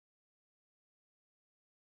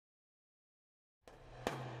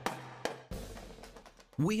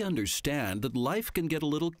We understand that life can get a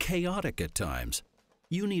little chaotic at times.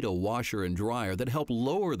 You need a washer and dryer that help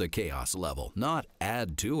lower the chaos level, not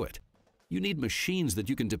add to it. You need machines that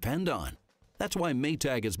you can depend on. That's why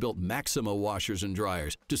Maytag has built Maxima washers and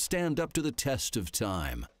dryers to stand up to the test of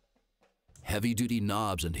time. Heavy-duty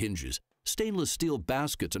knobs and hinges, stainless steel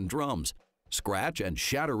baskets and drums, scratch and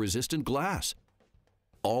shatter-resistant glass.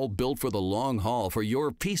 All built for the long haul for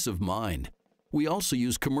your peace of mind. We also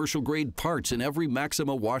use commercial-grade parts in every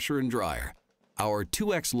Maxima washer and dryer. Our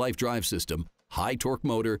 2X Life Drive system, high-torque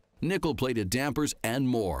motor, nickel-plated dampers, and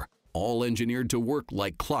more, all engineered to work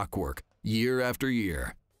like clockwork, year after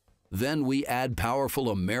year. Then we add powerful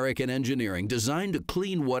American engineering designed to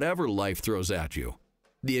clean whatever life throws at you.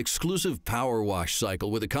 The exclusive power wash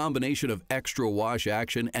cycle with a combination of extra wash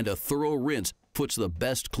action and a thorough rinse puts the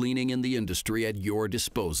best cleaning in the industry at your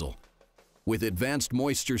disposal. With advanced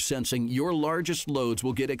moisture sensing, your largest loads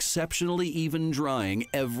will get exceptionally even drying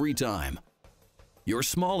every time. Your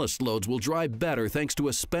smallest loads will dry better thanks to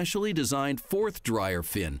a specially designed fourth dryer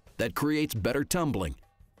fin that creates better tumbling.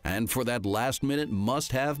 And for that last-minute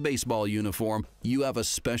must-have baseball uniform, you have a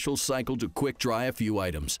special cycle to quick dry a few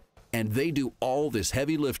items. And they do all this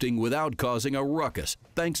heavy lifting without causing a ruckus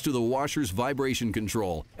thanks to the washer's vibration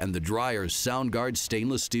control and the dryer's SoundGuard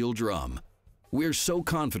stainless steel drum. We're so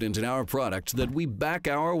confident in our product that we back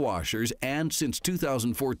our washers and, since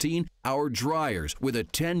 2014, our dryers with a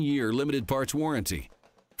 10-year limited parts warranty.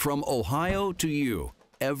 From Ohio to you,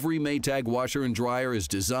 every Maytag washer and dryer is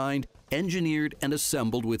designed, engineered, and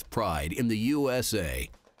assembled with pride in the USA.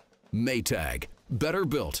 Maytag, better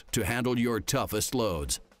built to handle your toughest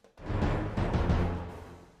loads.